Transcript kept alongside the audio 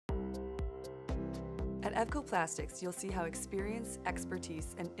At EVCO Plastics, you'll see how experience,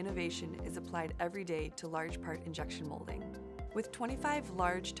 expertise, and innovation is applied every day to large part injection molding. With 25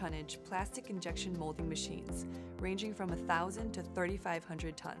 large tonnage plastic injection molding machines ranging from 1,000 to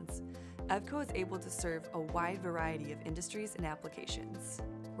 3,500 tons, EVCO is able to serve a wide variety of industries and applications.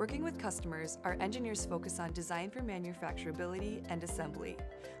 Working with customers, our engineers focus on design for manufacturability and assembly,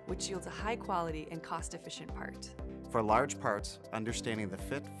 which yields a high quality and cost-efficient part. For large parts, understanding the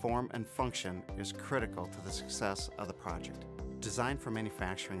fit, form, and function is critical to the success of the project. Design for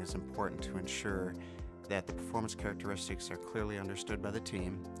manufacturing is important to ensure that the performance characteristics are clearly understood by the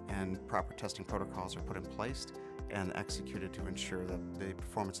team and proper testing protocols are put in place and executed to ensure that the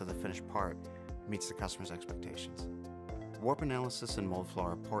performance of the finished part meets the customer's expectations. Warp analysis and mold flow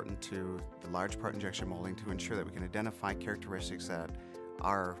are important to the large part injection molding to ensure that we can identify characteristics that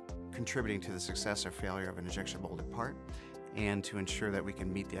are contributing to the success or failure of an injection molded part and to ensure that we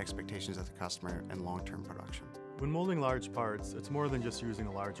can meet the expectations of the customer in long-term production. When molding large parts, it's more than just using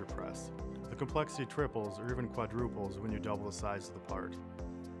a larger press. The complexity triples or even quadruples when you double the size of the part.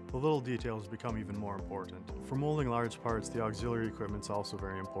 The little details become even more important. For molding large parts, the auxiliary equipment is also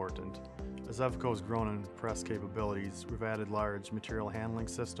very important. As EVCO has grown in press capabilities, we've added large material handling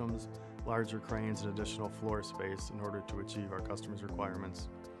systems, larger cranes, and additional floor space in order to achieve our customers' requirements.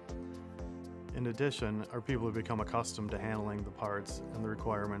 In addition, our people have become accustomed to handling the parts and the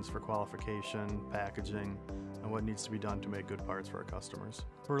requirements for qualification, packaging, and what needs to be done to make good parts for our customers.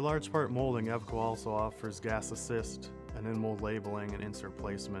 For large part molding, EVCO also offers gas assist and in-mold labeling and insert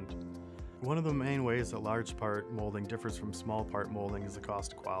placement. One of the main ways that large part molding differs from small part molding is the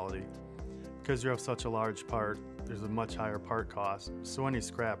cost of quality. Because you have such a large part, there's a much higher part cost, so any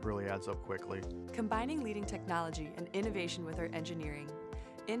scrap really adds up quickly. Combining leading technology and innovation with our engineering,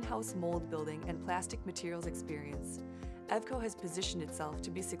 in-house mold building, and plastic materials experience, EVCO has positioned itself to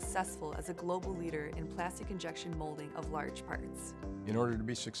be successful as a global leader in plastic injection molding of large parts. In order to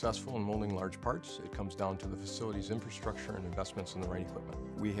be successful in molding large parts, it comes down to the facility's infrastructure and investments in the right equipment.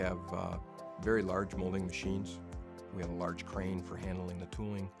 We have very large molding machines. We have a large crane for handling the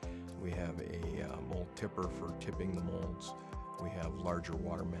tooling. We have a mold tipper for tipping the molds. We have larger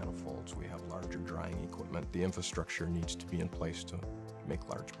water manifolds. We have larger drying equipment. The infrastructure needs to be in place to make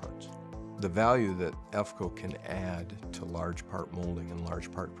large parts. The value that EVCO can add to large part molding and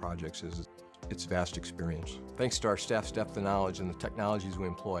large part projects is its vast experience. Thanks to our staff's depth of knowledge and the technologies we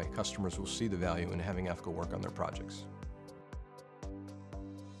employ, customers will see the value in having EVCO work on their projects.